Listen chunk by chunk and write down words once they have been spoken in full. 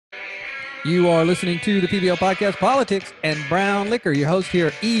You are listening to the PBL Podcast, Politics and Brown Liquor. Your host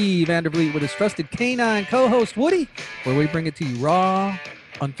here, E. Vandervliet, with his trusted canine co-host, Woody, where we bring it to you raw,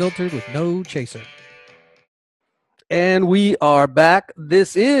 unfiltered, with no chaser. And we are back.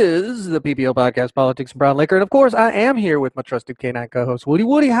 This is the PBL Podcast, Politics and Brown Liquor. And, of course, I am here with my trusted canine co-host, Woody.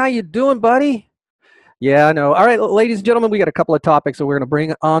 Woody, how you doing, buddy? Yeah, I know. All right, ladies and gentlemen, we got a couple of topics that we're going to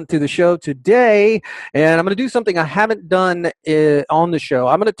bring onto the show today. And I'm going to do something I haven't done on the show.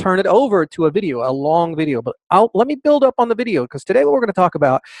 I'm going to turn it over to a video, a long video. But let me build up on the video, because today what we're going to talk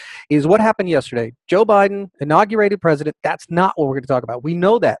about is what happened yesterday. Joe Biden, inaugurated president. That's not what we're going to talk about. We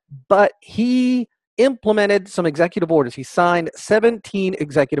know that. But he implemented some executive orders. He signed 17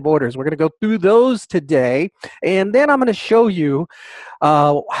 executive orders. We're going to go through those today. And then I'm going to show you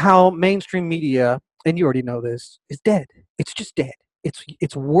how mainstream media, and you already know this, is dead. It's just dead.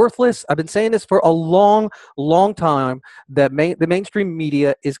 It's worthless. I've been saying this for a long time, that the mainstream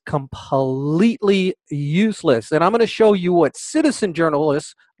media is completely useless. And I'm going to show you what citizen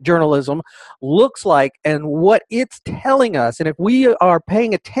journalism looks like and what it's telling us. And if we are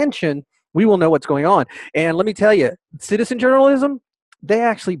paying attention, we will know what's going on. And let me tell you, citizen journalism, they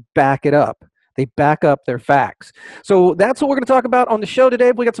actually back it up. They back up their facts. So that's what we're going to talk about on the show today.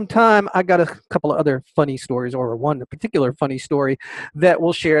 If we got some time, I got a couple of other funny stories, or one particular funny story that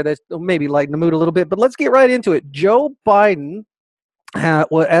we'll share that will maybe lighten the mood a little bit. But let's get right into it. Joe Biden,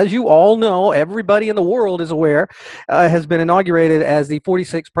 well, as you all know, everybody in the world is aware, has been inaugurated as the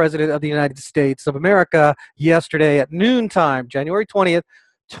 46th president of the United States of America yesterday at noontime, January 20th,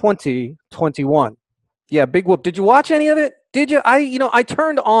 2021. Yeah, big whoop. Did you watch any of it? Did you? I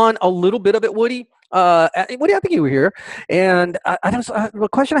turned on a little bit of it, Woody. Woody, I think you were here. And the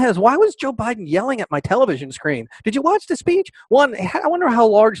question I had is, why was Joe Biden yelling at my television screen? Did you watch the speech? One, I wonder how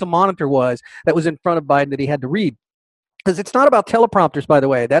large the monitor was that was in front of Biden that he had to read. Because it's not about teleprompters, by the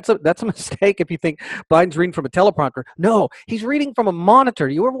way. That's a mistake if you think Biden's reading from a teleprompter. No, he's reading from a monitor.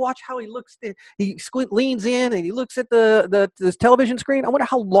 You ever watch how he looks? He leans in and he looks at this television screen. I wonder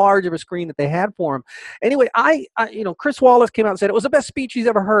how large of a screen that they had for him. Anyway, Chris Wallace came out and said it was the best speech he's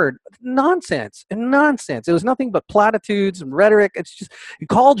ever heard. Nonsense. It was nothing but platitudes and rhetoric. It's just, he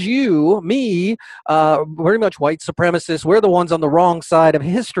called me, very much white supremacists. We're the ones on the wrong side of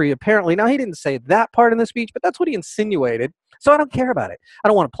history, apparently. Now, he didn't say that part in the speech, but that's what he insinuated. So I don't care about it. I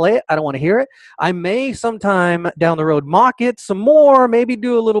don't want to play it. I don't want to hear it. I may sometime down the road mock it some more, maybe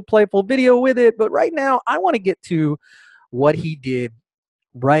do a little playful video with it. But right now, I want to get to what he did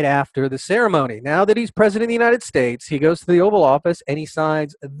right after the ceremony. Now that he's president of the United States, he goes to the Oval Office and he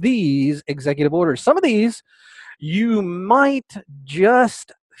signs these executive orders. Some of these you might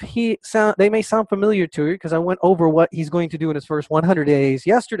just they may sound familiar to you, because I went over what he's going to do in his first 100 days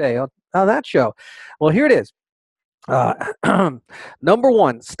yesterday on that show. Well, here it is. Number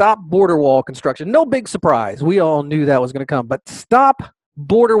one, stop border wall construction. No big surprise. We all knew that was going to come, but stop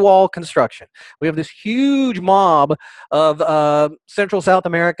border wall construction. We have this huge mob of Central South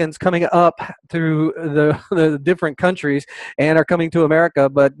Americans coming up through the different countries and are coming to America,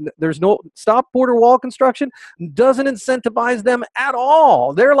 but there's no stop border wall construction. Doesn't incentivize them at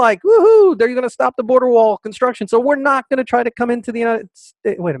all. They're like, woohoo, they're going to stop the border wall construction, so we're not going to try to come into the United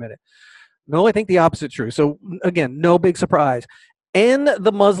States. Wait a minute. No, I think the opposite's true. So, again, no big surprise. And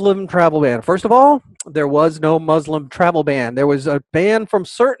the Muslim travel ban. First of all, there was no Muslim travel ban. There was a ban from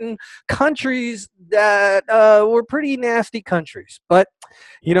certain countries that were pretty nasty countries. But,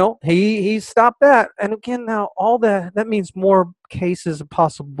 he stopped that. And again, now all that means more cases of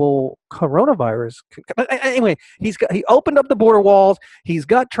possible coronavirus. But anyway, he opened up the border walls. He's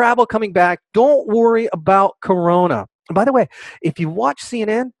got travel coming back. Don't worry about corona. And by the way, if you watch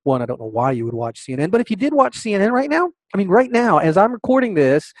CNN, one, I don't know why you would watch CNN, but if you did watch CNN right now, as I'm recording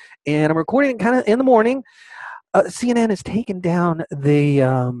this, and I'm recording it kind of in the morning, CNN has taken down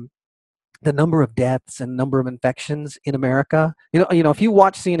the number of deaths and number of infections in America. If you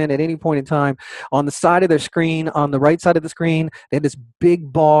watch CNN at any point in time, on the side of their screen, on the right side of the screen, they had this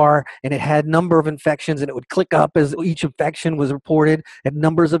big bar, and it had number of infections, and it would click up as each infection was reported, and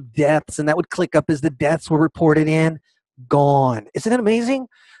numbers of deaths, and that would click up as the deaths were reported in. Gone. Isn't that amazing?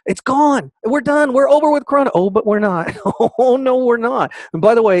 It's gone. We're done. We're over with corona. Oh, but we're not. Oh, no, we're not. And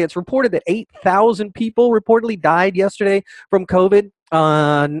by the way, it's reported that 8,000 people reportedly died yesterday from COVID.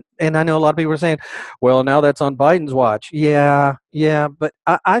 And I know a lot of people are saying, well, now that's on Biden's watch. Yeah. But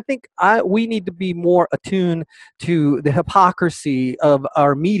I think we need to be more attuned to the hypocrisy of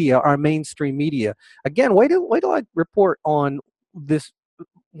our media, our mainstream media. Again, wait till I report on this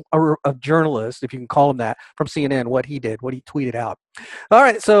a journalist, if you can call him that, from CNN, what he did, what he tweeted out. All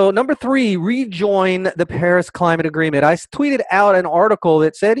right, so number 3, rejoin the Paris Climate Agreement. I tweeted out an article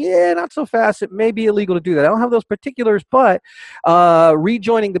that said, yeah, not so fast. It may be illegal to do that. I don't have those particulars, but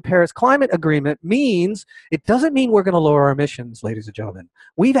rejoining the Paris Climate Agreement means, it doesn't mean we're going to lower our emissions, ladies and gentlemen.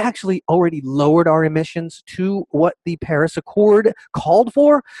 We've actually already lowered our emissions to what the Paris Accord called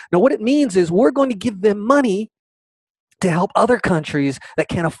for. Now, what it means is we're going to give them money to help other countries that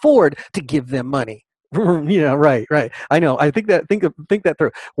can't afford to give them money. Yeah, right. I know. I think that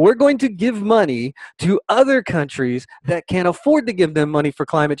through. We're going to give money to other countries that can't afford to give them money for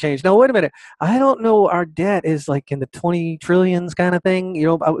climate change. Now, wait a minute. I don't know. Our debt is like in the 20 trillions kind of thing.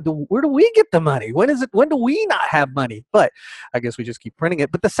 Where do we get the money? When do we not have money? But I guess we just keep printing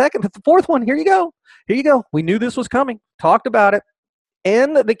it. But the fourth one, here you go. We knew this was coming. Talked about it.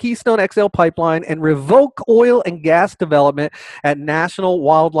 End the Keystone XL pipeline and revoke oil and gas development at national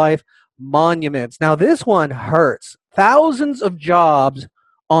wildlife monuments. Now, this one hurts. Thousands of jobs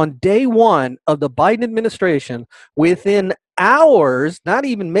on day one of the Biden administration within hours, not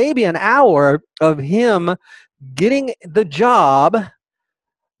even maybe an hour of him getting the job.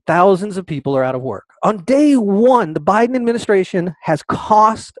 Thousands of people are out of work. On day one, the Biden administration has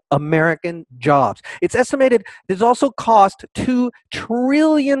cost American jobs. It's estimated there's also cost $2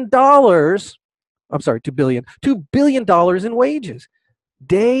 trillion. I'm sorry, $2 billion in wages.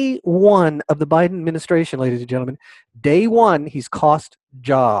 Day one of the Biden administration, ladies and gentlemen, day one, he's cost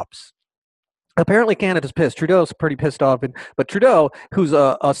jobs. Apparently, Canada's pissed. Trudeau's pretty pissed off. But Trudeau, who's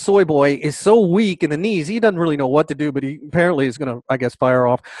a soy boy, is so weak in the knees, he doesn't really know what to do, but he apparently is going to, I guess, fire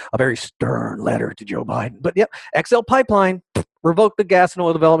off a very stern letter to Joe Biden. But yep, XL Pipeline, revoke the gas and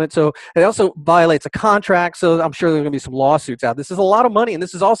oil development. So it also violates a contract, so I'm sure there's going to be some lawsuits out. This is a lot of money, and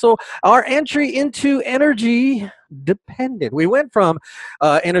this is also our entry into energy dependent. We went from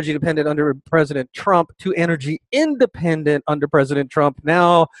energy dependent under President Trump to energy independent under President Trump.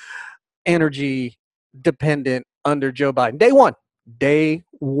 Now, energy dependent under Joe Biden. Day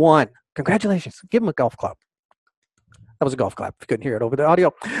one. Congratulations. Give him a golf clap. That was a golf clap if you couldn't hear it over the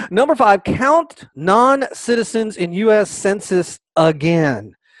audio. Number 5, count non-citizens in U.S. Census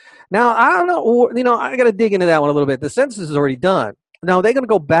again. Now, I don't know, I got to dig into that one a little bit. The census is already done. Now, are they going to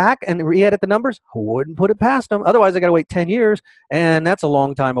go back and re-edit the numbers? Wouldn't put it past them. Otherwise, I got to wait 10 years, and that's a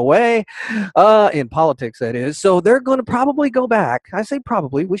long time away in politics, that is. So they're going to probably go back. I say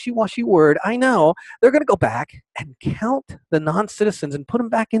probably, wishy-washy word. I know. They're going to go back and count the non-citizens and put them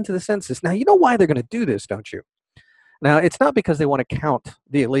back into the census. Now, you know why they're going to do this, don't you? Now, it's not because they want to count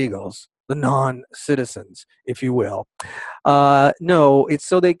the illegals, the non-citizens, if you will. No, it's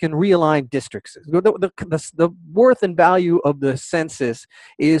so they can realign districts. The worth and value of the census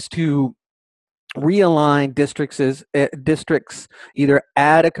is to realign districts, either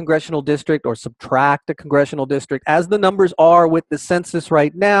add a congressional district or subtract a congressional district. As the numbers are with the census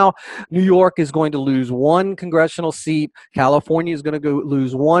right now, New York is going to lose 1 congressional seat. California is going to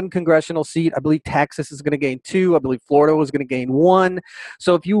lose 1 congressional seat. I believe Texas is going to gain 2. I believe Florida was going to gain 1.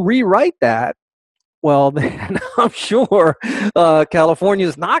 So if you rewrite that, well, then I'm sure California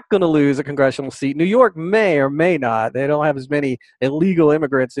is not going to lose a congressional seat. New York may or may not. They don't have as many illegal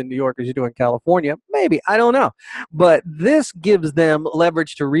immigrants in New York as you do in California. Maybe. I don't know. But this gives them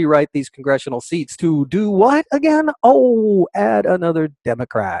leverage to rewrite these congressional seats to do what again? Oh, add another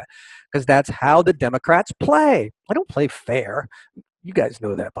Democrat. Because that's how the Democrats play. I don't play fair. You guys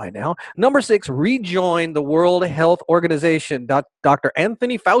know that by now. Number 6, rejoin the World Health Organization. Dr.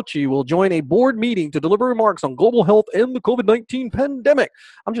 Anthony Fauci will join a board meeting to deliver remarks on global health and the COVID-19 pandemic.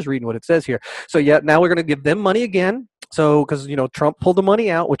 I'm just reading what it says here. So yeah, now we're going to give them money again. So, because, Trump pulled the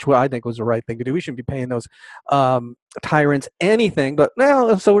money out, which I think was the right thing to do. We shouldn't be paying those tyrants anything. But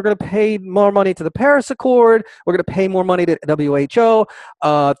now, so we're going to pay more money to the Paris Accord. We're going to pay more money to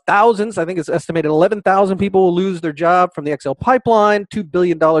WHO. Thousands, I think it's estimated 11,000 people will lose their job from the XL pipeline. $2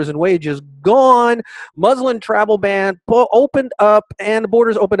 billion in wages gone. Muslim travel ban opened up, and the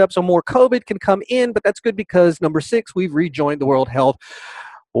borders opened up so more COVID can come in. But that's good because, number 6, we've rejoined the World Health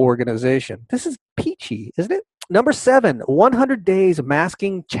Organization. This is peachy, isn't it? Number 7, 100 days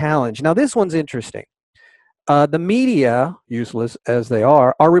masking challenge. Now, this one's interesting. The media, useless as they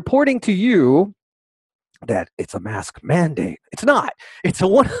are reporting to you that it's a mask mandate. It's not. It's a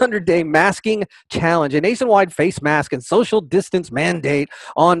 100-day masking challenge, a nationwide face mask and social distance mandate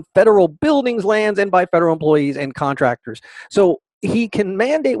on federal buildings, lands, and by federal employees and contractors. So he can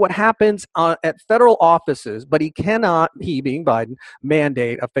mandate what happens at federal offices, but he cannot, he being Biden,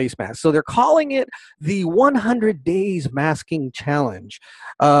 mandate a face mask. So they're calling it the 100 Days Masking Challenge.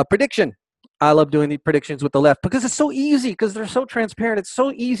 Prediction. I love doing the predictions with the left because it's so easy, because they're so transparent. It's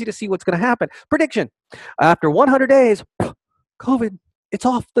so easy to see what's going to happen. Prediction: after 100 days, COVID, it's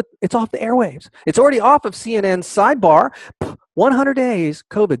off the airwaves. It's already off of CNN's sidebar. 100 days,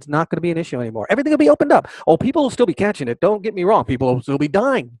 COVID's not going to be an issue anymore. Everything will be opened up. Oh, people will still be catching it. Don't get me wrong. People will still be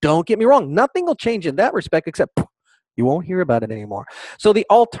dying. Don't get me wrong. Nothing will change in that respect except you won't hear about it anymore. So the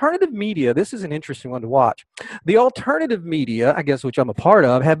alternative media, this is an interesting one to watch. The alternative media, I guess, which I'm a part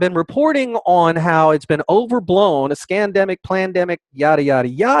of, have been reporting on how it's been overblown, a scandemic, plandemic, yada, yada,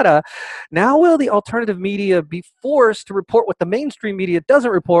 yada. Now will the alternative media be forced to report what the mainstream media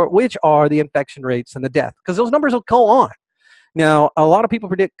doesn't report, which are the infection rates and the death? Because those numbers will go on. Now, a lot of people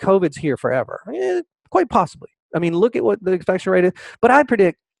predict COVID's here forever. Quite possibly. I mean, look at what the infection rate is. But I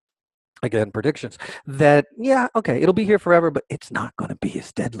predict, again, predictions, that, yeah, okay, it'll be here forever, but it's not going to be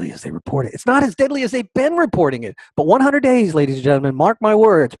as deadly as they report it. It's not as deadly as they've been reporting it. But 100 days, ladies and gentlemen, mark my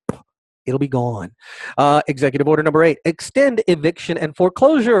words, it'll be gone. Executive Order number 8, extend eviction and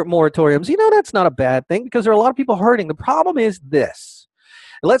foreclosure moratoriums. You know, that's not a bad thing because there are a lot of people hurting. The problem is this.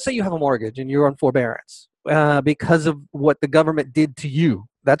 Let's say you have a mortgage and you're on forbearance because of what the government did to you.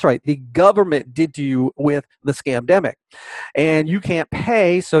 That's right. The government did to you with the scamdemic. And you can't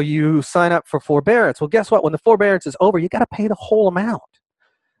pay, so you sign up for forbearance. Well, guess what? When the forbearance is over, you got to pay the whole amount.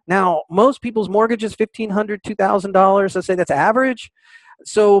 Now, most people's mortgage is $1,500, $2,000. Let's say that's average.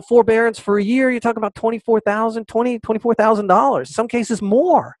 So forbearance for a year, you're talking about $24,000. In some cases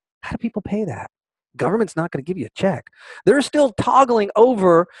more. How do people pay that? Government's not going to give you a check. They're still toggling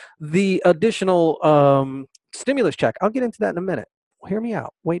over the additional stimulus check. I'll get into that in a minute. Hear me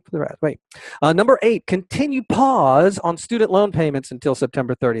out. Wait for the rest. Wait. Number 8, continue pause on student loan payments until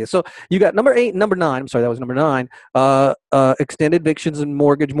September 30th. So you got number 8 and number 9. I'm sorry, that was number 9. Extended evictions and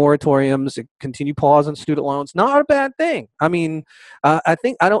mortgage moratoriums. Continue pause on student loans. Not a bad thing. I mean, I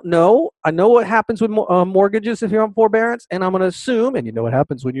don't know. I know what happens with mortgages if you're on forbearance, and I'm going to assume, and you know what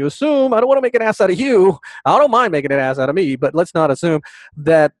happens when you assume. I don't want to make an ass out of you. I don't mind making an ass out of me, but let's not assume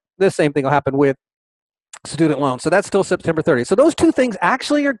that the same thing will happen with student loans. So that's still September 30th. So those two things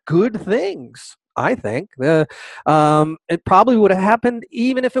actually are good things, I think. It probably would have happened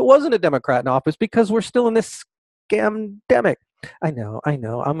even if it wasn't a Democrat in office because we're still in this scamdemic. I know.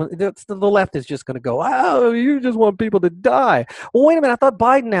 The left is just going to go, oh, you just want people to die. Well, wait a minute. I thought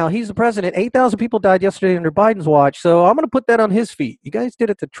Biden now, he's the president. 8,000 people died yesterday under Biden's watch. So I'm going to put that on his feet. You guys did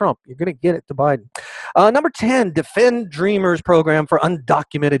it to Trump. You're going to get it to Biden. Number 10, defend Dreamers program for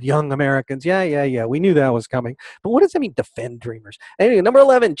undocumented young Americans. Yeah. We knew that was coming. But what does that mean, defend Dreamers? Anyway, number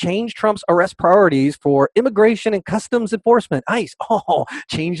 11, change Trump's arrest priorities for immigration and customs enforcement. ICE. Oh,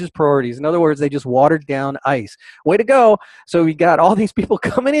 changes priorities. In other words, they just watered down ICE. Way to go. So we got all these people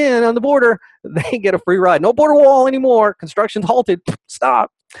coming in on the border. They get a free ride. No border wall anymore. Construction's halted.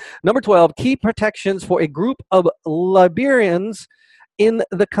 Stop. Number 12, keep protections for a group of Liberians in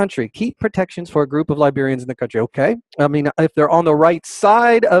the country. Keep protections for a group of Liberians in the country. Okay. I mean, if they're on the right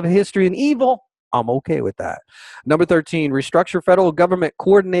side of history and evil, I'm okay with that. Number 13, restructure federal government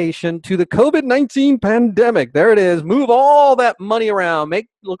coordination to the COVID-19 pandemic. There it is. Move all that money around. Make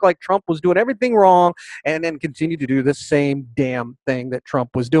it look like Trump was doing everything wrong and then continue to do the same damn thing that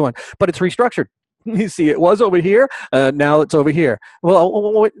Trump was doing. But it's restructured. You see, it was over here. Now it's over here.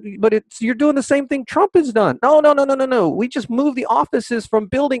 Well, but you're doing the same thing Trump has done. No. We just moved the offices from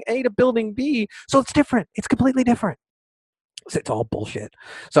building A to building B. So it's different. It's completely different. It's all bullshit.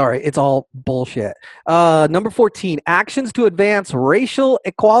 Sorry, it's all bullshit. Number 14, actions to advance racial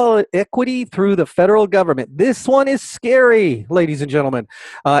equity through the federal government. This one is scary, ladies and gentlemen.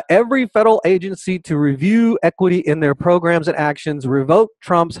 Every federal agency to review equity in their programs and actions revoke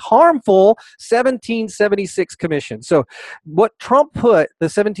Trump's harmful 1776 commission. So what Trump put,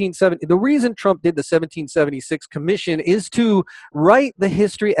 the reason Trump did the 1776 commission is to write the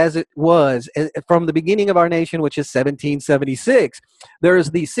history as it was from the beginning of our nation, which is 1776.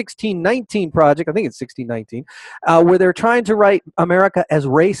 There's the 1619 project, I think it's 1619, where they're trying to write America as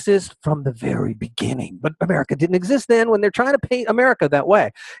racist from the very beginning. But America didn't exist then when they're trying to paint America that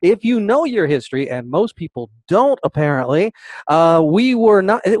way. If you know your history, and most people don't apparently,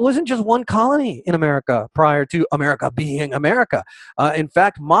 it wasn't just one colony in America prior to America being America. In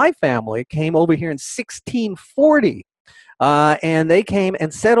fact, my family came over here in 1640. And they came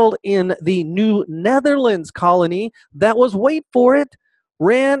and settled in the New Netherlands colony that was, wait for it,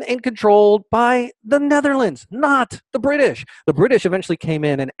 ran and controlled by the Netherlands, not the British. The British eventually came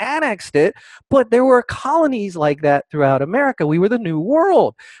in and annexed it, but there were colonies like that throughout America. We were the New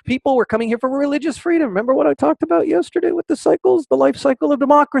World. People were coming here for religious freedom. Remember what I talked about yesterday with the cycles, the life cycle of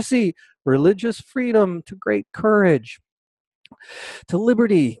democracy, religious freedom to great courage. To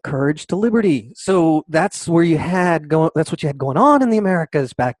liberty, courage to liberty. So that's where you had going. That's what you had going on in the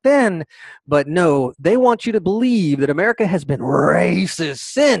Americas back then. But no, they want you to believe that America has been racist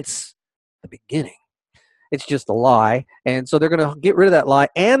since the beginning. It's just a lie. And so they're going to get rid of that lie.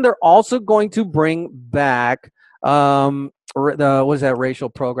 And they're also going to bring back what is that racial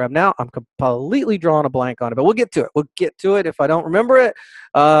program? Now I'm completely drawing a blank on it, but we'll get to it. We'll get to it. If I don't remember it,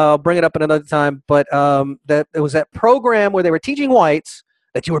 I'll bring it up at another time. But that it was that program where they were teaching whites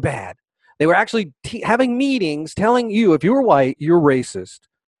that you were bad. They were actually having meetings telling you if you were white, you're racist.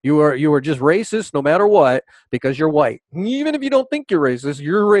 You are just racist no matter what because you're white. Even if you don't think you're racist,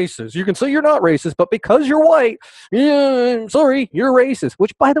 you're racist. You can say you're not racist, but because you're white, sorry, you're racist.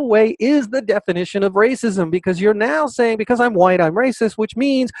 Which, by the way, is the definition of racism because you're now saying because I'm white, I'm racist, which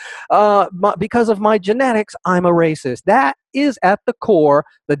means because of my genetics, I'm a racist. That is at the core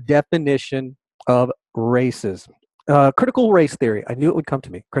the definition of racism. Critical race theory. I knew it would come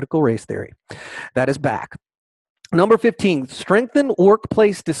to me. Critical race theory. That is back. Number 15, strengthen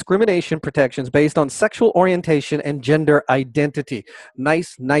workplace discrimination protections based on sexual orientation and gender identity.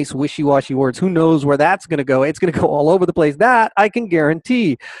 Nice wishy-washy words. Who knows where that's going to go? It's going to go all over the place. That I can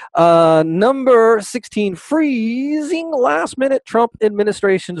guarantee. Number 16, freezing last-minute Trump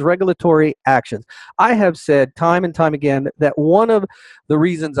administration's regulatory actions. I have said time and time again that one of the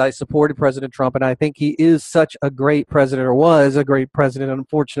reasons I supported President Trump, and I think he is such a great president, or was a great president,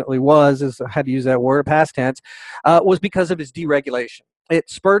 unfortunately I had to use that word, past tense, was because of his deregulation. It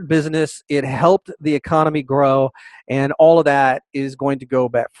spurred business, it helped the economy grow, and all of that is going to go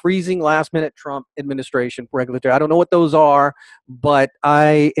back. Freezing last-minute Trump administration regulatory. I don't know what those are, but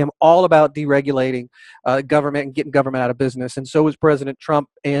I am all about deregulating government and getting government out of business, and so is President Trump,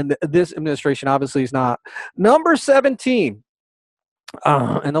 and this administration obviously is not. Number 17,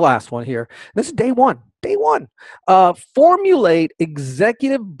 and the last one here. This is day one. Formulate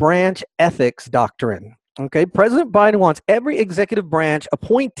executive branch ethics doctrine. Okay, President Biden wants every executive branch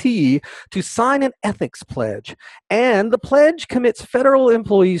appointee to sign an ethics pledge, and the pledge commits federal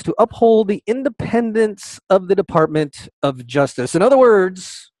employees to uphold the independence of the Department of Justice. In other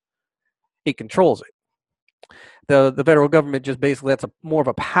words, he controls it. The federal government just basically, that's more of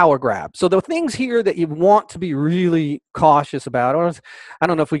a power grab. So the things here that you want to be really cautious about, or I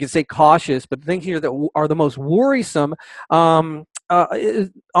don't know if we can say cautious, but the things here that are the most worrisome, honestly,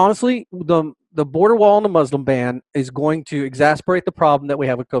 the border wall and the Muslim ban is going to exacerbate the problem that we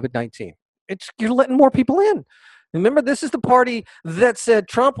have with COVID-19. You're letting more people in. Remember, this is the party that said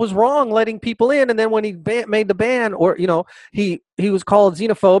Trump was wrong letting people in, and then when he made the ban, or he was called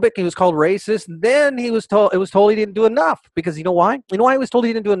xenophobic, he was called racist. Then it was told he didn't do enough because you know why? You know why he was told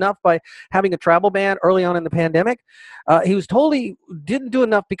he didn't do enough by having a travel ban early on in the pandemic? He was told he didn't do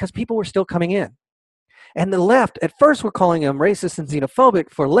enough because people were still coming in. And the left, at first, were calling him racist and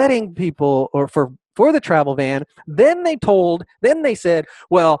xenophobic for letting people, or for the travel ban. Then they said,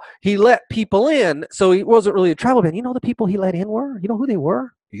 well, he let people in, so he wasn't really a travel ban. You know the people he let in were? You know who they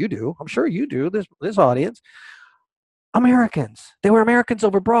were? You do. I'm sure you do, this audience. Americans. They were Americans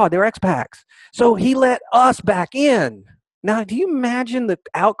over abroad. They were expats. So he let us back in. Now, do you imagine the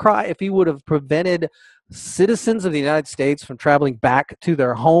outcry if he would have prevented citizens of the United States from traveling back to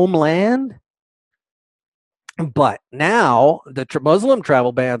their homeland? But now the Muslim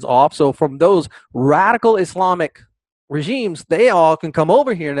travel ban's off. So from those radical Islamic regimes, they all can come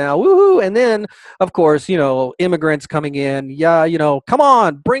over here now. Woohoo! And then, of course, immigrants coming in. Yeah, come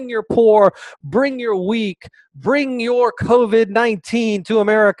on, bring your poor, bring your weak, bring your COVID-19 to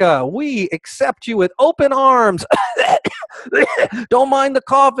America. We accept you with open arms. Don't mind the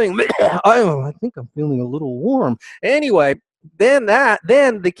coughing. I think I'm feeling a little warm. Anyway, then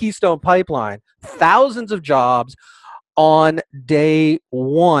the Keystone Pipeline, thousands of jobs on day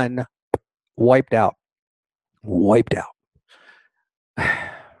one, wiped out.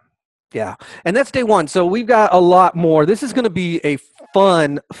 Yeah, and that's day one. So we've got a lot more. This is going to be a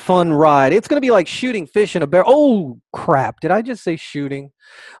fun ride. It's going to be like shooting fish in a barrel. Oh, crap. Did I just say shooting?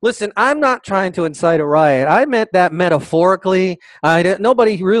 Listen, I'm not trying to incite a riot. I meant that metaphorically.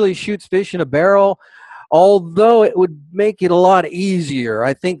 Nobody really shoots fish in a barrel, although it would make it a lot easier.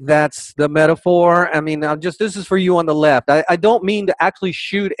 I think that's the metaphor. I mean, this is for you on the left. I don't mean to actually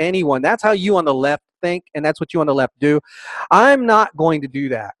shoot anyone. That's how you on the left think, and that's what you on the left do. I'm not going to do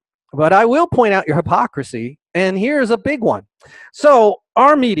that. But I will point out your hypocrisy, and here's a big one. So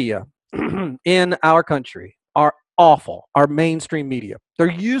our media in our country are awful, our mainstream media.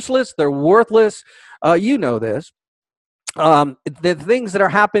 They're useless, they're worthless. You know this. The things that are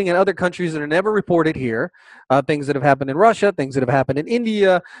happening in other countries that are never reported here, things that have happened in Russia, things that have happened in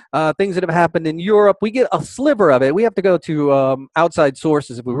India, things that have happened in Europe. We get a sliver of it. We have to go to outside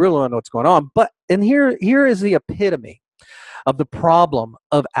sources if we really want to know what's going on. And here is the epitome of the problem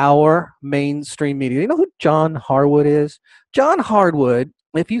of our mainstream media. You know who John Harwood is? John Harwood,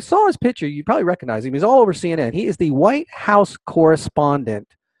 if you saw his picture, you probably recognize him. He's all over CNN. He is the White House correspondent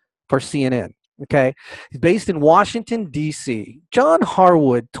for CNN. Okay. He's based in Washington, D.C. John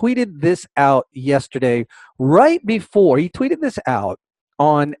Harwood tweeted this out yesterday, right before he tweeted this out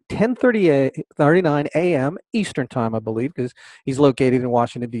on 10:39 a.m. Eastern time, I believe, because he's located in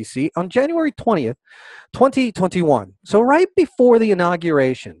Washington, D.C., on January 20th, 2021. So right before the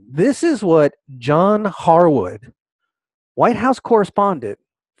inauguration, this is what John Harwood, White House correspondent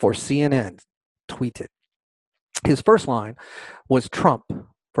for CNN, tweeted. His first line was Trump,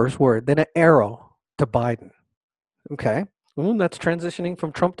 first word, then an arrow to Biden. Okay. That's transitioning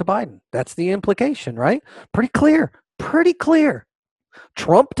from Trump to Biden. That's the implication, right? Pretty clear. Pretty clear.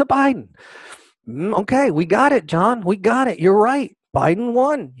 Trump to Biden. Okay, we got it, John. We got it. You're right. Biden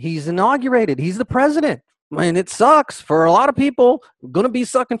won. He's inaugurated. He's the president. And it sucks for a lot of people. Going to be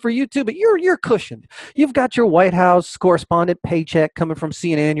sucking for you too, but you're cushioned. You've got your White House correspondent paycheck coming from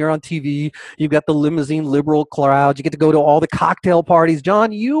CNN. You're on TV. You've got the limousine liberal crowd. You get to go to all the cocktail parties.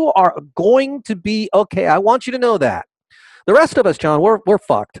 John, you are going to be okay. I want you to know that. The rest of us, John, we're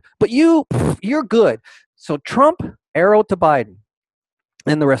fucked. But you're good. So Trump, arrow to Biden,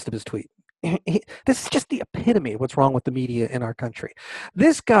 and the rest of his tweet. This is just the epitome of what's wrong with the media in our country.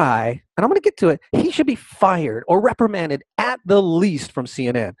 This guy, and I'm going to get to it, he should be fired or reprimanded at the least from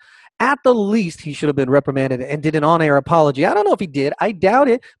CNN. At the least, he should have been reprimanded and did an on-air apology. I don't know if he did. I doubt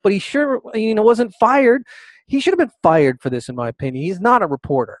it, but he sure wasn't fired. He should have been fired for this, in my opinion. He's not a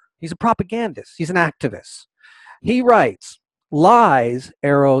reporter. He's a propagandist. He's an activist. He writes, lies,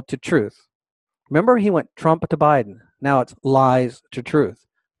 arrow to truth. Remember, he went Trump to Biden. Now it's lies to truth.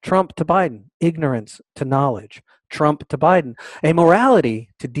 Trump to Biden, ignorance to knowledge. Trump to Biden, amorality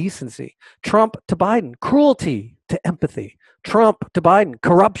to decency. Trump to Biden, cruelty to empathy. Trump to Biden,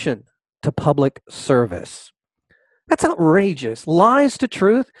 corruption to public service. That's outrageous. Lies to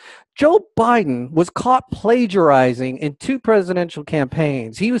truth. Joe Biden was caught plagiarizing in 2 presidential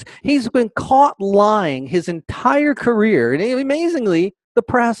campaigns. He's been caught lying his entire career. And amazingly, the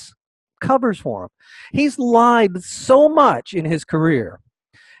press covers for him. He's lied so much in his career.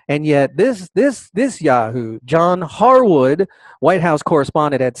 And yet this Yahoo, John Harwood, White House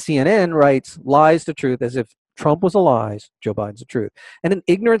correspondent at CNN, writes lies to truth as if Trump was a lies, Joe Biden's the truth. And in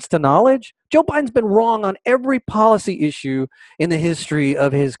ignorance to knowledge, Joe Biden's been wrong on every policy issue in the history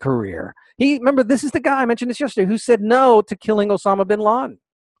of his career. Remember, this is the guy, I mentioned this yesterday, who said no to killing Osama bin Laden.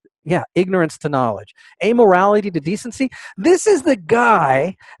 Yeah, ignorance to knowledge. Amorality to decency. This is the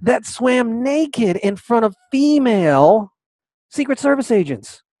guy that swam naked in front of female Secret Service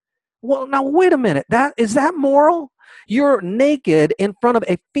agents. Well, now wait a minute. Is that moral? You're naked in front of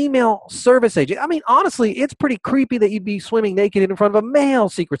a female service agent. I mean, honestly, it's pretty creepy that you'd be swimming naked in front of a male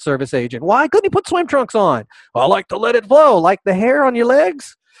Secret Service agent. Why couldn't you put swim trunks on? Well, I like to let it flow, like the hair on your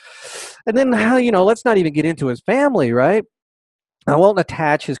legs. And then, let's not even get into his family, right? I won't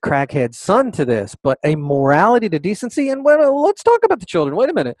attach his crackhead son to this, but a morality to decency. And let's talk about the children. Wait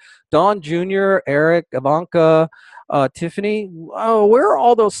a minute. Don Jr., Eric, Ivanka, Tiffany, where are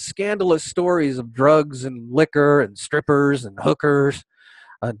all those scandalous stories of drugs and liquor and strippers and hookers,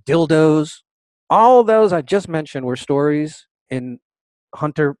 dildos? All those I just mentioned were stories in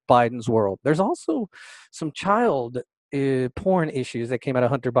Hunter Biden's world. There's also some child porn issues that came out of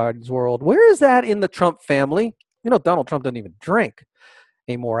Hunter Biden's world. Where is that in the Trump family? Donald Trump doesn't even drink.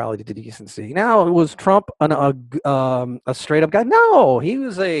 Amorality to decency. Now, was Trump a straight up guy? No, he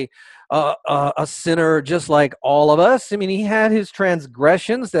was a sinner just like all of us. I mean, he had his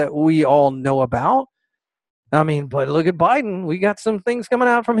transgressions that we all know about. I mean, but look at Biden. We got some things coming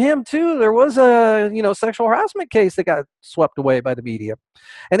out from him too. There was a sexual harassment case that got swept away by the media,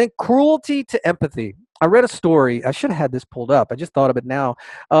 and then cruelty to empathy. I read a story. I should have had this pulled up. I just thought of it now,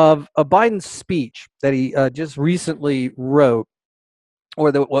 of a Biden speech that he just recently wrote,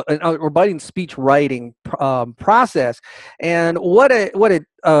 or Biden's speech writing process. And the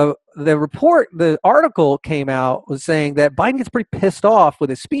article came out was saying that Biden gets pretty pissed off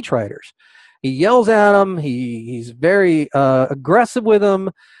with his speechwriters. He yells at them. He's very aggressive with them.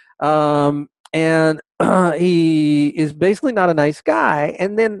 and he is basically not a nice guy.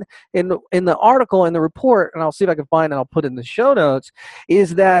 And then in the article, in the report, and I'll see if I can find it, I'll put it in the show notes,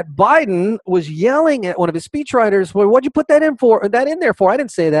 is that Biden was yelling at one of his speechwriters, well, what'd you put that in there for? I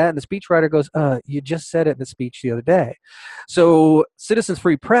didn't say that. And the speechwriter goes, you just said it in the speech the other day. So Citizens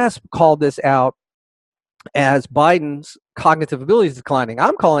Free Press called this out as Biden's cognitive abilities declining.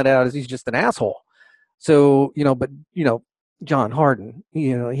 I'm calling it out as he's just an asshole. So, John Harwood,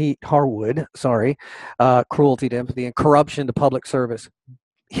 cruelty to empathy and corruption to public service.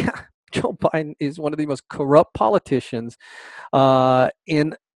 Yeah, Joe Biden is one of the most corrupt politicians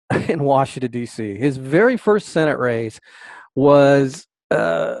in Washington, D.C. His very first Senate race was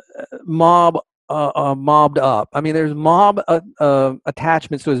mobbed up. I mean, there's mob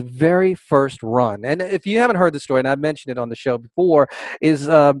attachments to his very first run. And if you haven't heard the story, and I've mentioned it on the show before, is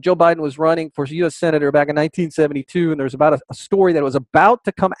Joe Biden was running for U.S. Senator back in 1972, and there was about a story that was about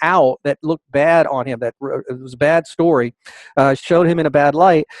to come out that looked bad on him, that it was a bad story, showed him in a bad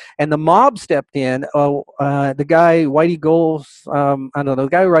light, and the mob stepped in. The guy, Whitey Goals, I don't know, the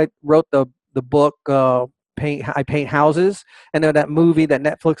guy who wrote the book, I Paint Houses, and then that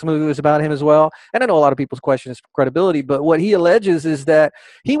Netflix movie was about him as well. And I know a lot of people's question is credibility, but what he alleges is that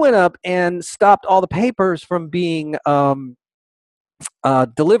he went up and stopped all the papers from being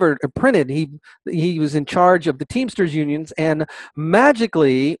delivered or printed. He was in charge of the Teamsters unions, and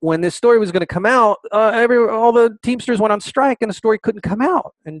magically, when this story was going to come out, all the Teamsters went on strike, and the story couldn't come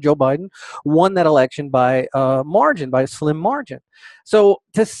out. And Joe Biden won that election by a slim margin. So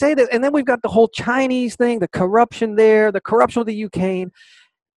to say that, and then we've got the whole Chinese thing, the corruption there, the corruption with the UK.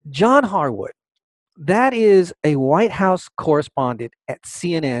 John Harwood, that is a White House correspondent at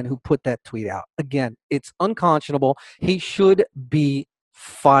CNN who put that tweet out. Again, it's unconscionable. He should be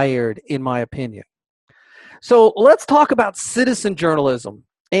fired, in my opinion. So let's talk about citizen journalism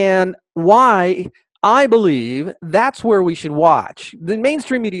and why I believe that's where we should watch. The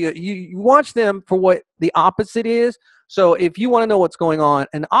mainstream media, you watch them for what the opposite is. So if you want to know what's going on,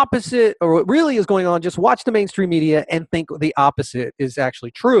 an opposite, or what really is going on, just watch the mainstream media and think the opposite is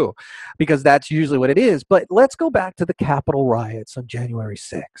actually true, because that's usually what it is. But let's go back to the Capitol riots on January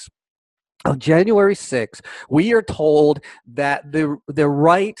 6th. On January 6th, we are told that the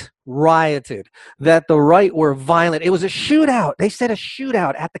right rioted, that the right were violent. It was a shootout. They said a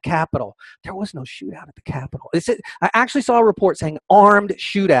shootout at the Capitol. There was no shootout at the Capitol. I actually saw a report saying armed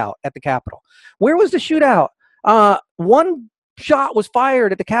shootout at the Capitol. Where was the shootout? One shot was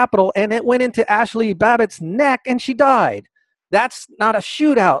fired at the Capitol, and it went into Ashley Babbitt's neck, and she died. That's not a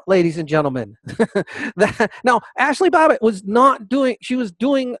shootout, ladies and gentlemen. Now, Ashley Babbitt was she was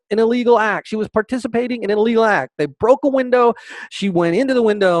doing an illegal act. She was participating in an illegal act. They broke a window. She went into the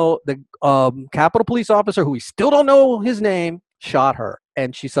window. The Capitol police officer, who we still don't know his name, shot her,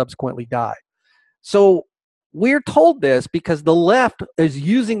 and she subsequently died. So we're told this because the left is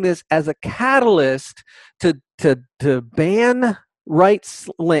using this as a catalyst to ban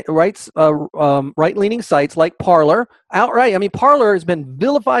right-leaning sites like Parler outright. I mean, Parler has been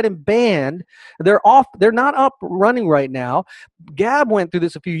vilified and banned. They're not up running right now. Gab went through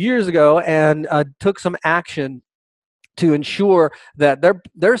this a few years ago and took some action to ensure that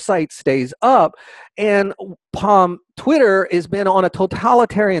their site stays up. And Twitter has been on a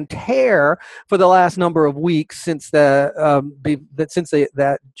totalitarian tear for the last number of weeks since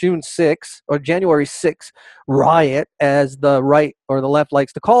that June 6th or January 6th riot, as the right or the left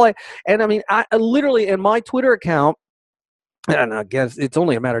likes to call it. And I mean, I literally, in my Twitter account, and I guess it's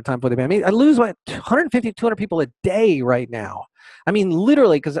only a matter of time before they ban me, I lose like 150, 200 people a day right now. I mean,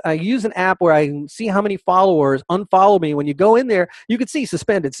 literally, because I use an app where I see how many followers unfollow me. When you go in there, you can see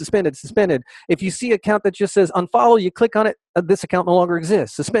suspended, suspended, suspended. If you see an account that just says unfollow, you click on it, this account no longer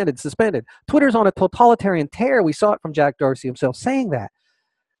exists. Suspended, suspended. Twitter's on a totalitarian tear. We saw it from Jack Dorsey himself saying that.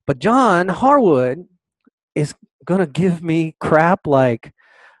 But John Harwood is going to give me crap like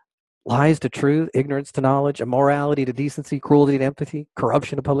lies to truth, ignorance to knowledge, immorality to decency, cruelty to empathy,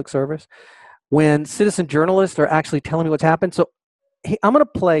 corruption to public service, when citizen journalists are actually telling me what's happened. So I'm going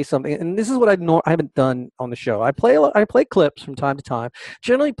to play something, and this is what I haven't done on the show. I play clips from time to time.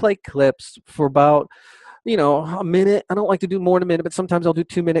 Generally play clips for about a minute. I don't like to do more than a minute, but sometimes I'll do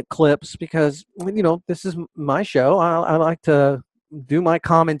 2-minute clips because this is my show. I like to do my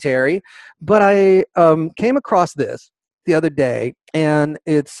commentary. But I came across this the other day, and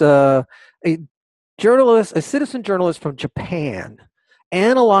it's a citizen journalist from Japan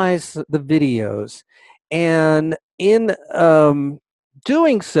analyzed the videos, and in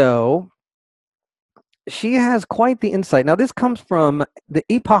doing so, she has quite the insight. Now, this comes from the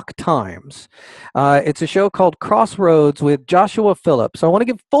Epoch Times. It's a show called Crossroads with Joshua Phillips. So I want to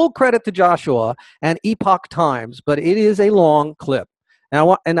give full credit to Joshua and Epoch Times, but it is a long clip.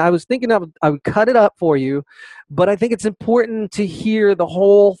 And I was thinking I would cut it up for you, but I think it's important to hear the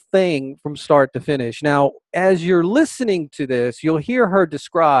whole thing from start to finish. Now, as you're listening to this, you'll hear her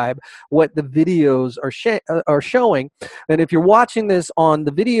describe what the videos are showing. And if you're watching this on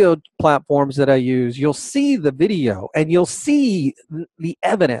the video platforms that I use, you'll see the video and you'll see the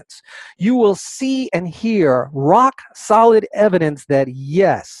evidence. You will see and hear rock solid evidence that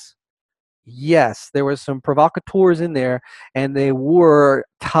yes, there were some provocateurs in there, and they were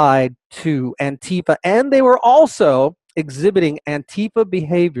tied to Antifa, and they were also exhibiting Antifa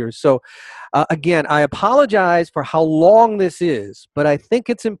behaviors. So, again, I apologize for how long this is, but I think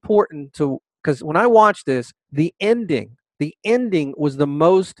it's important because when I watched this, the ending was the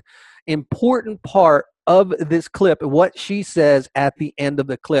most important part of this clip, what she says at the end of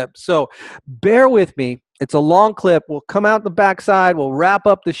the clip. So bear with me. It's a long clip. We'll come out the backside. We'll wrap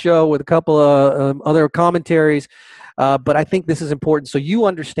up the show with a couple of other commentaries. But I think this is important so you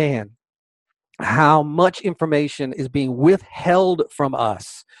understand how much information is being withheld from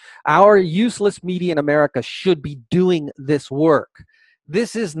us. Our useless media in America should be doing this work.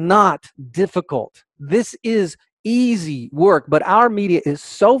 This is not difficult. This is easy work, but our media is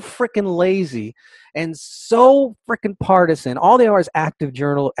so freaking lazy and so freaking partisan. All they are is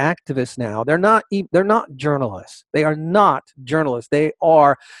activists now. They're not journalists. They are not journalists. They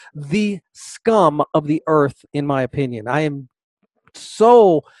are the scum of the earth, in my opinion. I am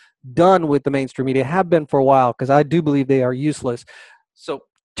so done with the mainstream media, have been for a while, because I do believe they are useless. So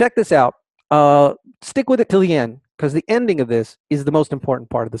check this out. Stick with it till the end, because the ending of this is the most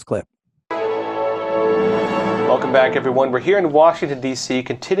important part of this clip. Welcome back, everyone. We're here in Washington, D.C.,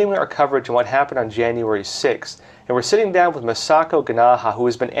 continuing our coverage on what happened on January 6th. And we're sitting down with Masako Ganaha, who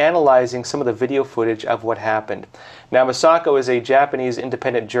has been analyzing some of the video footage of what happened. Now, Masako is a Japanese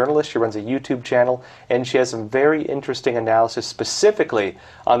independent journalist. She runs a YouTube channel, and she has some very interesting analysis specifically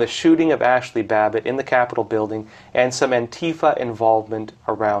on the shooting of Ashley Babbitt in the Capitol building and some Antifa involvement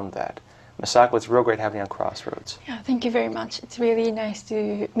around that. Masako, it's real great having you on Crossroads. Yeah, thank you very much. It's really nice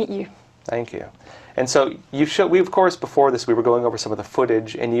to meet you. Thank you. And so we, of course, before this, we were going over some of the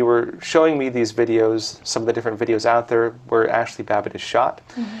footage, and you were showing me these videos, some of the different videos out there where Ashley Babbitt is shot.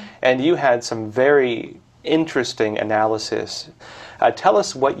 Mm-hmm. And you had some very interesting analysis. Tell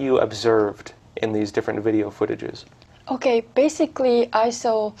us what you observed in these different video footages. Okay, basically, I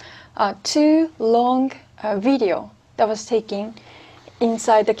saw two long video that was taken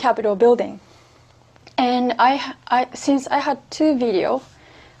inside the Capitol building. And since I had two video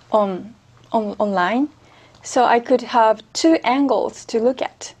online, so I could have two angles to look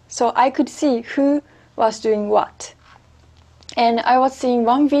at. So I could see who was doing what. And I was seeing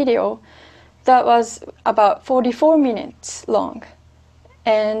one video that was about 44 minutes long.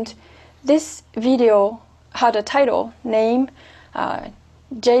 And this video had a title named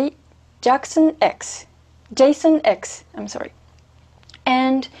Jason X, I'm sorry.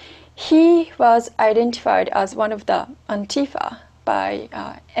 And he was identified as one of the Antifa by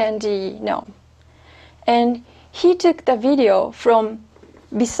Andy Noam. And he took the video from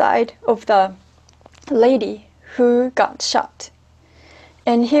beside of the lady who got shot.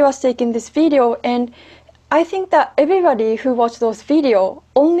 And he was taking this video, and I think that everybody who watched those videos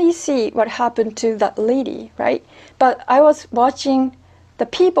only see what happened to that lady, right? But I was watching the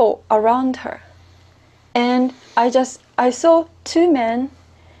people around her. And I saw two men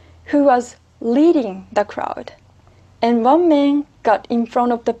who was leading the crowd. And one man got in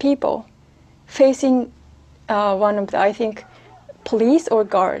front of the people, facing one of the, I think, police or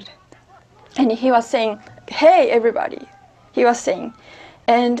guard. And he was saying, "Hey, everybody," he was saying.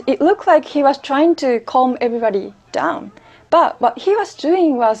 And it looked like he was trying to calm everybody down. But what he was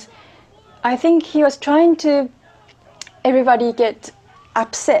doing was, I think he was trying to everybody get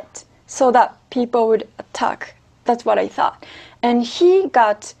upset so that people would attack. That's what I thought. And he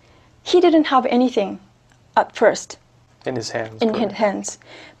didn't have anything at first. In his hands. In his hands.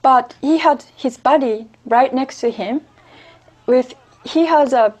 But he had his body right next to him. He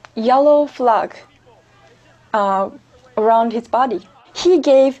has a yellow flag around his body. He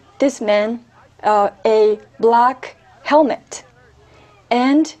gave this man a black helmet.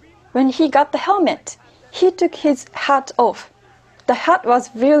 And when he got the helmet, he took his hat off. The hat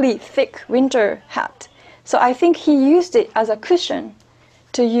was really thick winter hat. So I think he used it as a cushion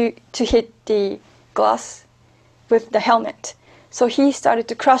to hit the glass with the helmet. So he started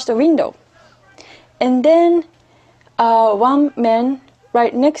to crush the window. And then one man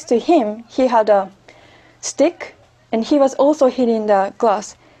right next to him, he had a stick, and he was also hitting the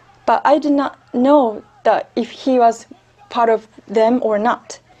glass. But I did not know that if he was part of them or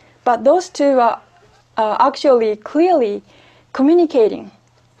not. But those two are actually clearly communicating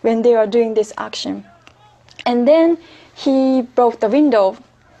when they are doing this action. And then he broke the window,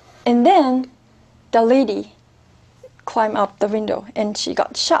 and then the lady climbed up the window and she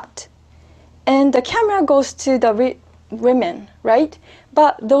got shot. And the camera goes to the women, right?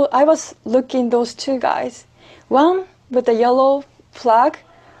 But though I was looking those two guys, one with the yellow flag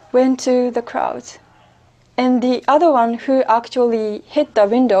went to the crowd, and the other one who actually hit the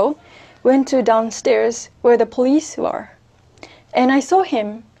window went to downstairs where the police were. And I saw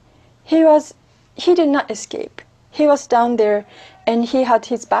him. He did not escape. He was down there, and he had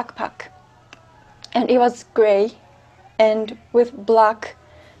his backpack, and it was gray and with black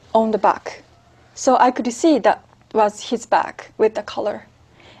on the back. So I could see that was his bag with the color.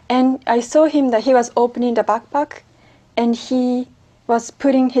 And I saw him that he was opening the backpack, and he was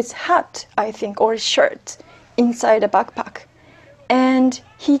putting his hat, I think, or shirt inside the backpack. And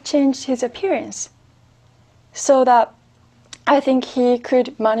he changed his appearance so that I think he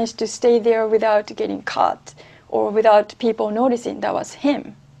could manage to stay there without getting caught or without people noticing that was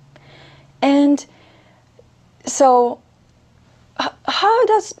him. And so how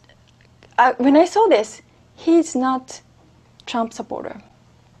does, when I saw this, he's not Trump supporter,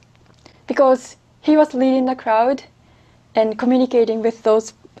 because he was leading the crowd and communicating with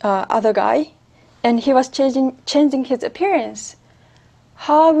those other guy, and he was changing his appearance.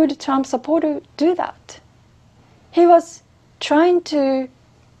 How would Trump supporter do that? He was trying to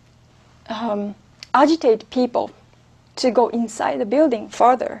agitate people to go inside the building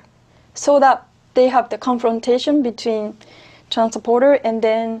further, so that they have the confrontation between Trump supporter and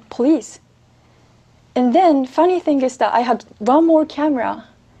then police. And then funny thing is that I had one more camera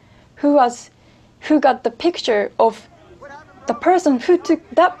who got the picture of the person who took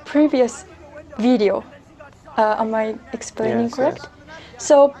that previous video. Am I explaining correct? Yes.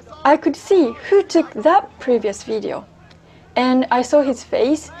 So I could see who took that previous video, and I saw his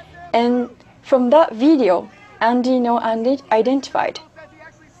face, and from that video, Andy identified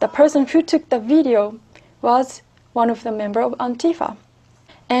the person who took the video was one of the members of Antifa.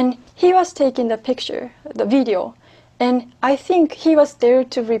 And he was taking the picture, the video, and I think he was there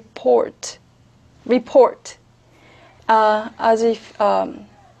to report as if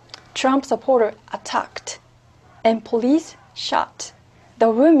Trump supporter attacked, and police shot the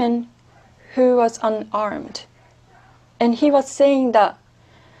woman who was unarmed. And he was saying that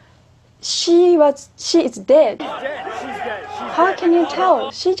she is dead. How can you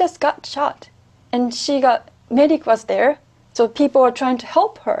tell? She just got shot, and medic was there, so people are trying to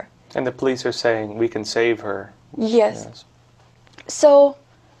help her. And the police are saying, we can save her. Yes. So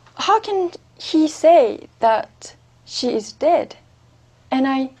how can he say that she is dead? And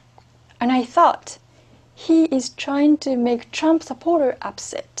I thought he is trying to make Trump supporter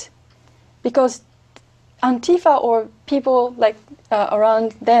upset, because Antifa or people like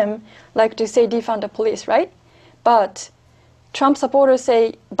around them like to say defund the police, right? But Trump supporters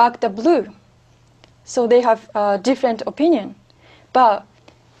say back the blue. So they have a different opinion. But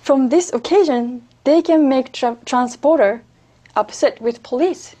from this occasion, they can make Trump supporter upset with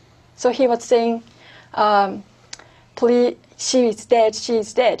police. So he was saying, police, she is dead, she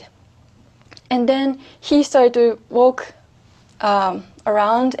is dead. And then he started to walk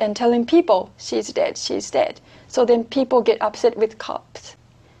around and telling people, she's dead, she's dead. So then people get upset with cops.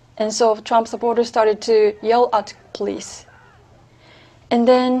 And so Trump supporters started to yell at police. And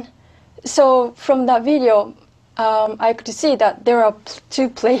then, so from that video, I could see that there are two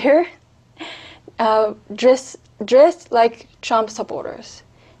players dressed like Trump supporters.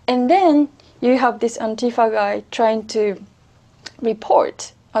 And then you have this Antifa guy trying to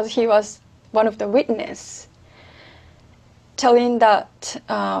report, as he was one of the witnesses, telling that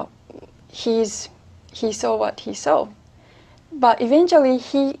he saw what he saw. But eventually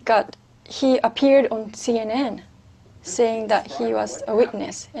he appeared on CNN saying that he was a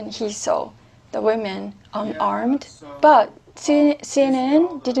witness and he saw the women unarmed. But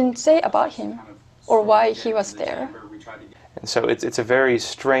CNN didn't say about him or why he was there. And so it's a very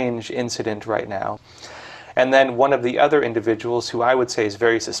strange incident right now. And then one of the other individuals who I would say is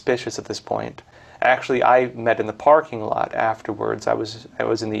very suspicious at this point, actually I met in the parking lot afterwards. I was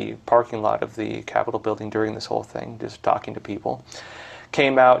in the parking lot of the Capitol building during this whole thing, just talking to people.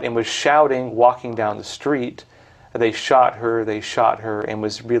 Came out and was shouting, walking down the street, they shot her, and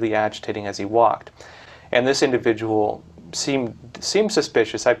was really agitating as he walked. And this individual seemed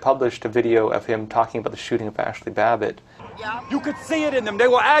suspicious. I published a video of him talking about the shooting of Ashley Babbitt. You could see it in them. They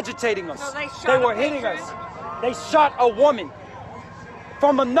were agitating us. So they were hitting us. They shot a woman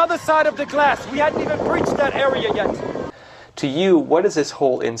from another side of the glass. We hadn't even breached that area yet. To you, what does this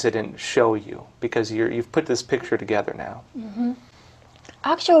whole incident show you? Because you've put this picture together now. Mm-hmm.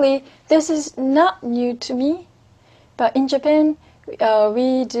 Actually, this is not new to me, but in Japan,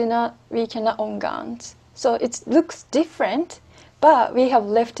 we cannot own guns. So it looks different, but we have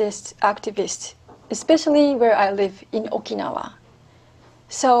leftist activists, especially where I live in Okinawa.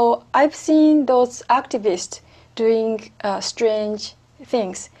 So I've seen those activists doing strange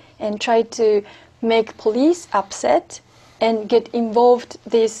things and try to make police upset and get involved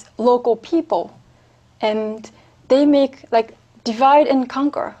these local people. And they make like divide and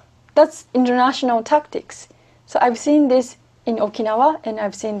conquer. That's international tactics. So I've seen this in Okinawa and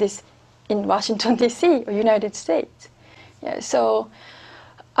I've seen this in Washington, D.C. or United States. Yeah, so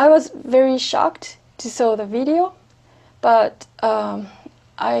I was very shocked to saw the video, but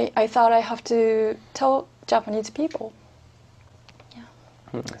I thought I have to tell Japanese people.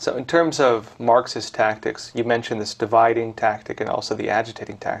 So in terms of Marxist tactics, you mentioned this dividing tactic and also the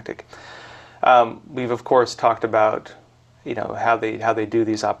agitating tactic. We've of course talked about how they do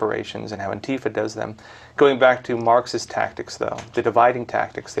these operations and how Antifa does them. Going back to Marxist tactics though, the dividing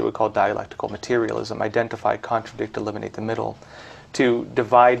tactics they would call dialectical materialism, identify, contradict, eliminate the middle, to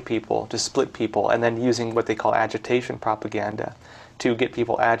divide people, to split people, and then using what they call agitation propaganda to get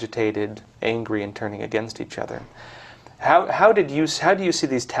people agitated, angry, and turning against each other. How do you see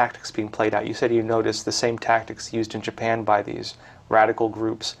these tactics being played out? You said you noticed the same tactics used in Japan by these radical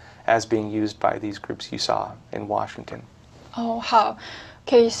groups as being used by these groups you saw in Washington. Oh, how?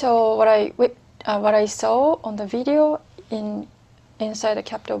 Okay, so what I saw on the video inside the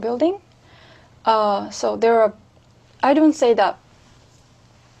Capitol building. So there are. I don't say that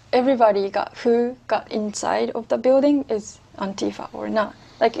everybody who got inside of the building is Antifa or not.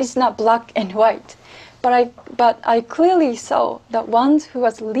 Like it's not black and white. But I clearly saw that ones who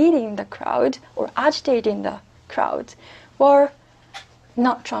was leading the crowd or agitating the crowd were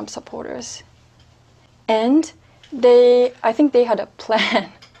not Trump supporters. And I think they had a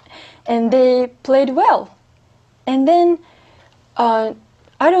plan and they played well. And then I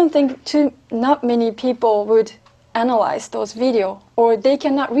don't think not many people would analyze those video, or they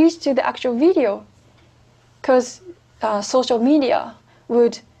cannot reach to the actual video because social media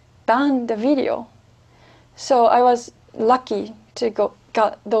would ban the video. So I was lucky to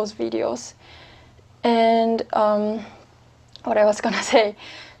got those videos. And what I was gonna say.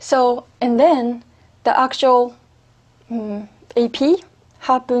 So, and then the actual AP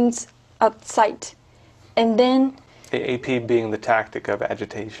happens at site. And then AP being the tactic of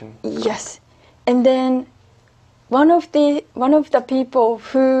agitation. Yes. And then one of the people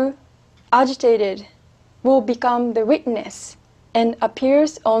who agitated will become the witness and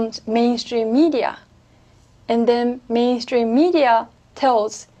appears on mainstream media. And then mainstream media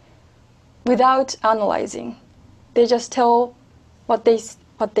tells without analyzing. They just tell what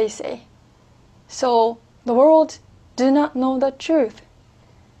they say. So the world do not know the truth.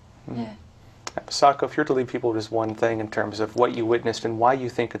 Yeah. Masako, if you're to leave people with just one thing in terms of what you witnessed and why you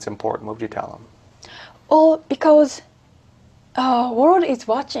think it's important, what would you tell them? Oh, because world is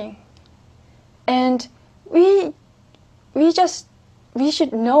watching, and we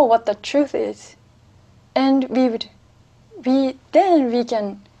should know what the truth is, and then we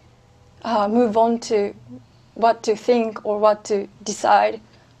can move on to what to think or what to decide,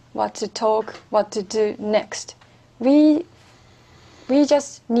 what to talk, what to do next. We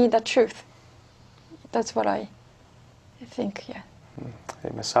just need the truth. That's what I think, yeah. Hey,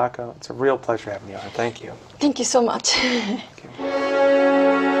 Masako, it's a real pleasure having you on. Thank you. Thank you so much. Thank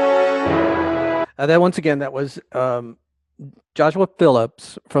you. Once again, that was Joshua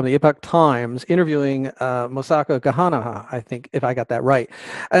Phillips from the Epoch Times interviewing Masako Kahanaha, I think, if I got that right.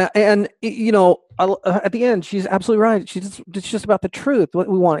 And, at the end, she's absolutely right. It's just about the truth. What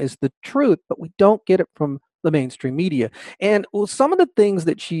we want is the truth, but we don't get it from the mainstream media. And some of the things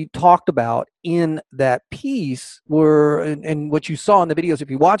that she talked about in that piece were, and what you saw in the videos, if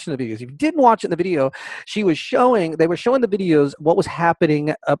you watched the videos, if you didn't watch it in the video, they were showing the videos, what was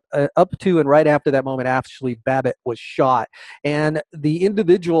happening up to and right after that moment Ashley Babbitt was shot. And the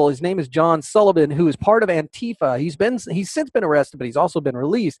individual, his name is John Sullivan, who is part of Antifa. He's since been arrested, but he's also been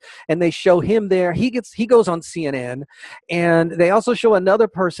released. And they show him there. He goes on CNN, and they also show another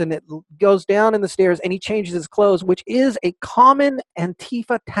person that goes down in the stairs and he changes his clothes, which is a common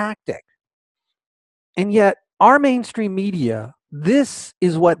Antifa tactic. And yet our mainstream media, this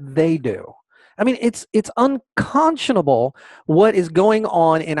is what they do. I mean, it's unconscionable what is going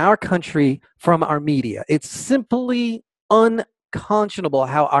on in our country from our media. It's simply unconscionable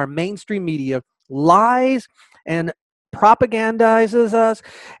how our mainstream media lies and propagandizes us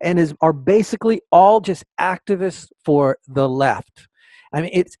and are basically all just activists for the left. I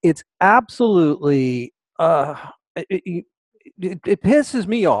mean, it's absolutely it, it pisses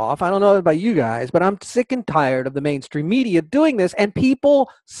me off. I don't know about you guys, but I'm sick and tired of the mainstream media doing this, and people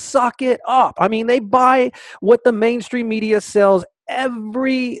suck it up. I mean, they buy what the mainstream media sells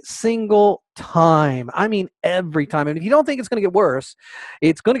every single time. I mean, every time. And if you don't think it's going to get worse,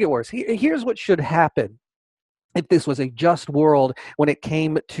 it's going to get worse. Here's what should happen if this was a just world when it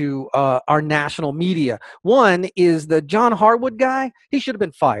came to our national media. One is the John Harwood guy. He should have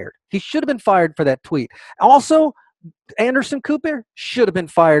been fired. He should have been fired for that tweet. Also, Anderson Cooper should have been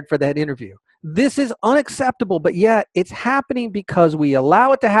fired for that interview. This is unacceptable, but yet it's happening because we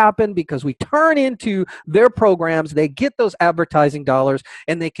allow it to happen, because we turn into their programs, they get those advertising dollars,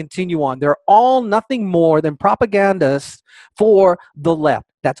 and they continue on. They're all nothing more than propagandists for the left.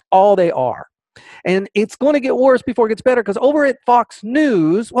 That's all they are. And it's going to get worse before it gets better, because over at Fox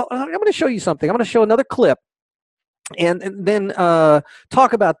News, well, I'm going to show you something. I'm going to show another clip and then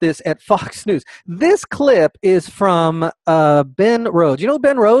talk about this at Fox News. This clip is from Ben Rhodes. You know who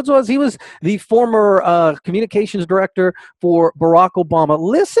Ben Rhodes was? He was the former communications director for Barack Obama.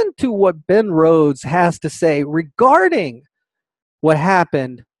 Listen to what Ben Rhodes has to say regarding what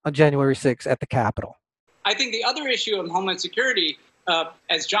happened on January 6th at the Capitol. I think the other issue of Homeland Security,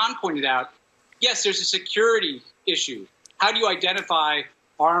 as John pointed out, yes, there's a security issue. How do you identify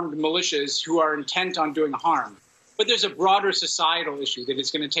armed militias who are intent on doing harm? But there's a broader societal issue that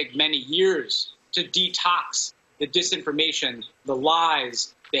is going to take many years to detox the disinformation, the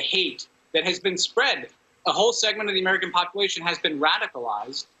lies, the hate that has been spread. A whole segment of the American population has been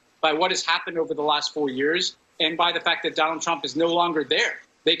radicalized by what has happened over the last 4 years and by the fact that Donald Trump is no longer there.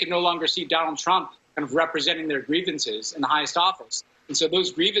 They can no longer see Donald Trump kind of representing their grievances in the highest office. And so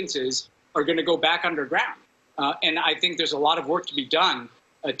those grievances are going to go back underground. And I think there's a lot of work to be done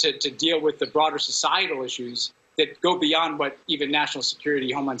to deal with the broader societal issues that go beyond what even national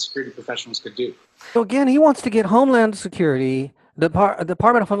security, Homeland Security professionals could do. So again, he wants to get Homeland Security, the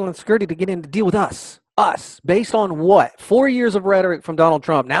Department of Homeland Security, to get in to deal with us. Based on what? 4 years of rhetoric from Donald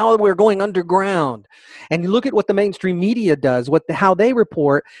Trump. Now we're going underground. And you look at what the mainstream media does, how they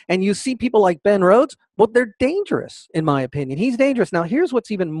report, and you see people like Ben Rhodes. Well, they're dangerous, in my opinion. He's dangerous. Now, here's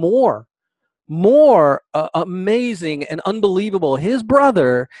what's even more amazing and unbelievable. His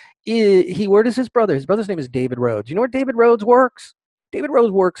brother, where does his brother? His brother's name is David Rhodes. You know where David Rhodes works? David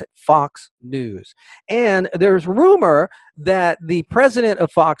Rhodes works at Fox News. And there's rumor that the president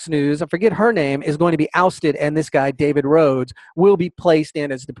of Fox News, I forget her name, is going to be ousted, and this guy, David Rhodes, will be placed in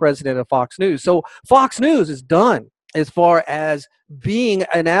as the president of Fox News. So Fox News is done as far as being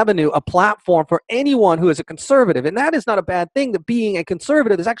an avenue, a platform for anyone who is a conservative. And that is not a bad thing. That being a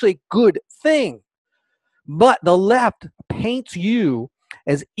conservative is actually a good thing. But the left paints you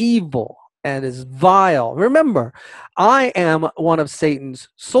as evil and as vile. Remember, I am one of Satan's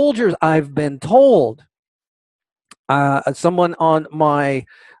soldiers, I've been told. Someone on my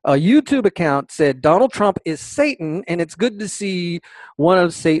YouTube account said Donald Trump is Satan, and it's good to see one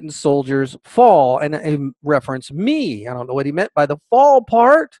of Satan's soldiers fall, and reference me. I don't know what he meant by the fall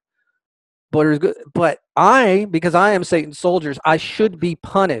part, but it was good. But because I am Satan's soldiers, I should be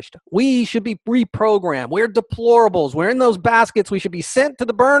punished. We should be reprogrammed. We're deplorables. We're in those baskets. We should be sent to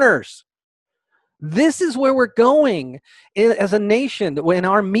the burners. This is where we're going as a nation, when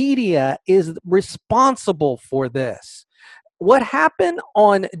our media is responsible for this. What happened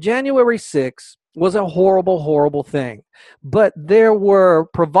on January 6th was a horrible, horrible thing. But there were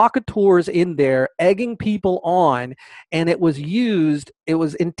provocateurs in there egging people on, and it was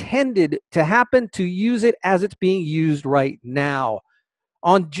intended to happen, to use it as it's being used right now.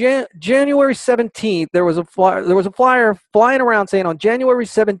 On January 17th, there was a flyer flying around saying on January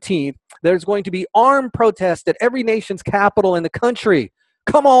 17th, there's going to be armed protests at every nation's capital in the country.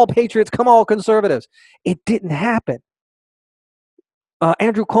 Come all patriots, come all conservatives. It didn't happen.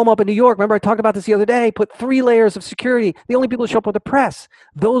 Andrew Cuomo up in New York, remember I talked about this the other day, put 3 layers of security. The only people who show up were the press.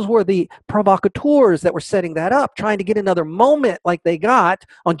 Those were the provocateurs that were setting that up, trying to get another moment like they got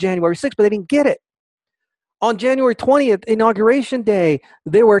on January 6th, but they didn't get it. On January 20th, Inauguration Day,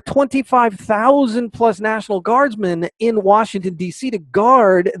 there were 25,000 plus National Guardsmen in Washington, D.C. to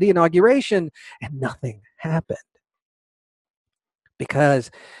guard the inauguration, and nothing happened because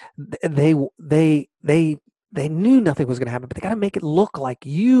they They knew nothing was going to happen, but they got to make it look like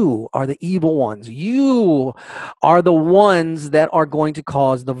you are the evil ones. You are the ones that are going to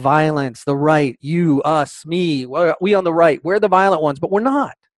cause the violence, the right, you, us, me, we on the right. We're the violent ones, but we're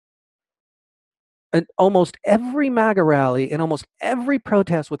not. And almost every MAGA rally and almost every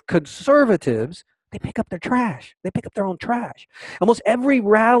protest with conservatives, they pick up their trash. They pick up their own trash. Almost every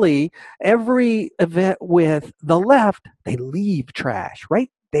rally, every event with the left, they leave trash. Right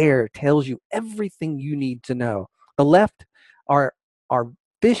there tells you everything you need to know. The left are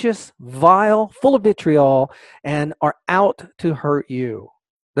vicious, vile, full of vitriol, and are out to hurt you.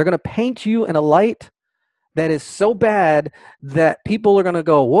 They're going to paint you in a light that is so bad that people are going to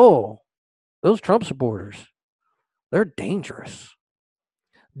go, whoa, those Trump supporters, they're dangerous.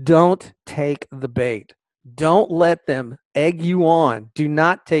 Don't take the bait. Don't let them egg you on. Do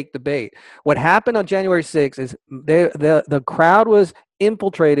not take the bait. What happened on January 6th is the crowd was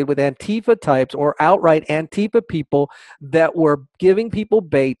infiltrated with Antifa types or outright Antifa people that were giving people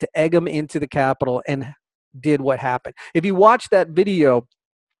bait to egg them into the Capitol and did what happened. If you watch that video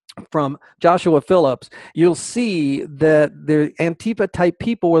from Joshua Phillips, you'll see that the Antifa type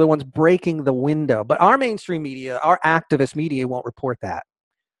people were the ones breaking the window. But our mainstream media, our activist media won't report that.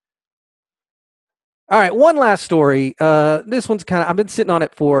 All right, one last story. This one's I've been sitting on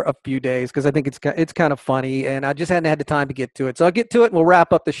it for a few days because I think it's kind of funny, and I just hadn't had the time to get to it. So I'll get to it, and we'll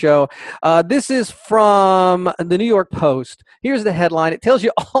wrap up the show. This is from the New York Post. Here's the headline. It tells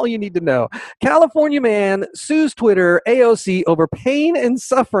you all you need to know. California man sues Twitter AOC over pain and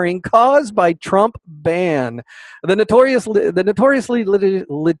suffering caused by Trump ban. The notoriously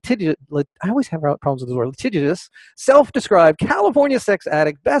litigious, I always have problems with this word, litigious, self-described California sex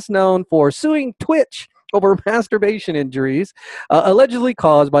addict, best known for suing Twitch over masturbation injuries, allegedly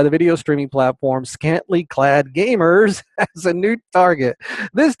caused by the video streaming platform Scantily Clad Gamers, as a new target.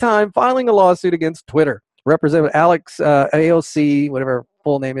 This time filing a lawsuit against Twitter. Representative Alex AOC, whatever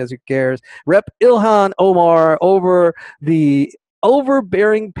full name is, who cares? Rep Ilhan Omar over the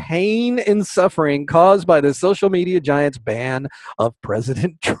overbearing pain and suffering caused by the social media giant's ban of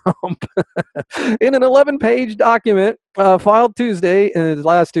President Trump. In an 11-page document filed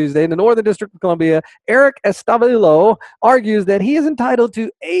last Tuesday in the Northern District of Columbia, Eric Estavillo argues that he is entitled to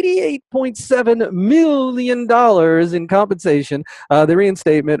 $88.7 million in compensation, the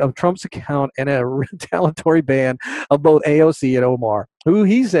reinstatement of Trump's account, and a retaliatory ban of both AOC and Omar, who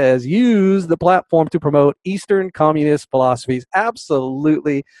he says used the platform to promote Eastern communist philosophies.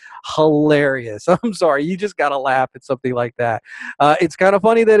 Absolutely hilarious. I'm sorry, you just got to laugh at something like that. It's kind of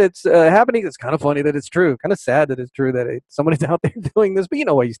funny that it's happening. It's kind of funny that it's true. Kind of sad that it's true that somebody's out there doing this, but you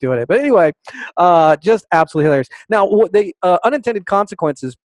know why he's doing it. But anyway, just absolutely hilarious. Now, what the unintended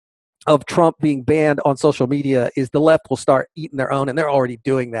consequences of Trump being banned on social media is the left will start eating their own, and they're already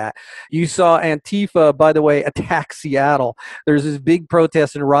doing that. You saw Antifa, by the way, attack Seattle. There's this big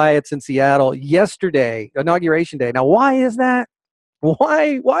protest and riots in Seattle yesterday, Inauguration Day. Now, why is that?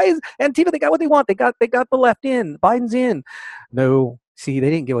 Why is Antifa? They got what they want. They got the left in. Biden's in. No, see, they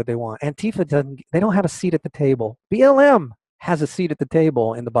didn't get what they want. Antifa doesn't. They don't have a seat at the table. BLM has a seat at the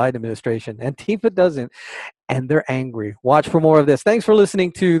table in the Biden administration. Antifa doesn't, and they're angry. Watch for more of this. Thanks for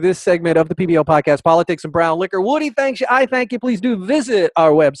listening to this segment of the PBL podcast, Politics and Brown Liquor. Woody, thanks you. I thank you. Please do visit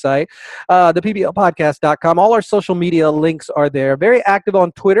our website, thepblpodcast.com. All our social media links are there. Very active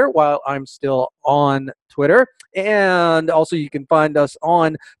on Twitter while I'm still on Twitter. And also you can find us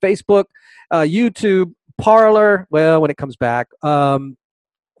on Facebook, YouTube, Parler, well, when it comes back,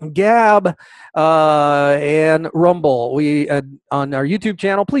 Gab, and Rumble. We on our YouTube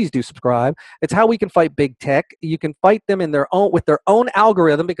channel. Please do subscribe. It's how we can fight big tech. You can fight them with their own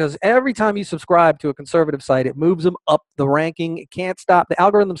algorithm, because every time you subscribe to a conservative site, it moves them up the ranking. It can't stop. The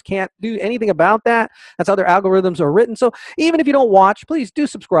algorithms can't do anything about that. That's how their algorithms are written. So even if you don't watch, please do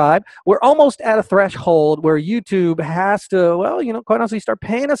subscribe. We're almost at a threshold where YouTube has to, well, quite honestly, start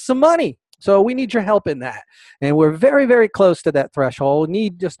paying us some money. So we need your help in that. And we're very, very close to that threshold. We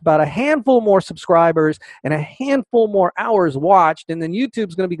need just about a handful more subscribers and a handful more hours watched. And then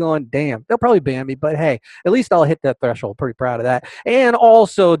YouTube's going to be going, damn, they'll probably ban me. But hey, at least I'll hit that threshold. Pretty proud of that. And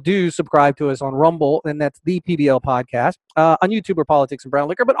also do subscribe to us on Rumble. And that's the PBL podcast. On YouTube or Politics and Brown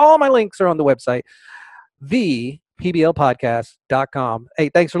Liquor. But all my links are on the website, thepblpodcast.com. Hey,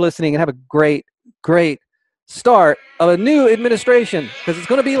 thanks for listening, and have a great start of a new administration, because it's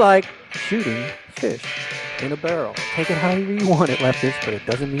going to be like shooting fish in a barrel. Take it however you want it, leftist, but it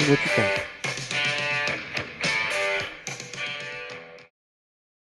doesn't mean what you think.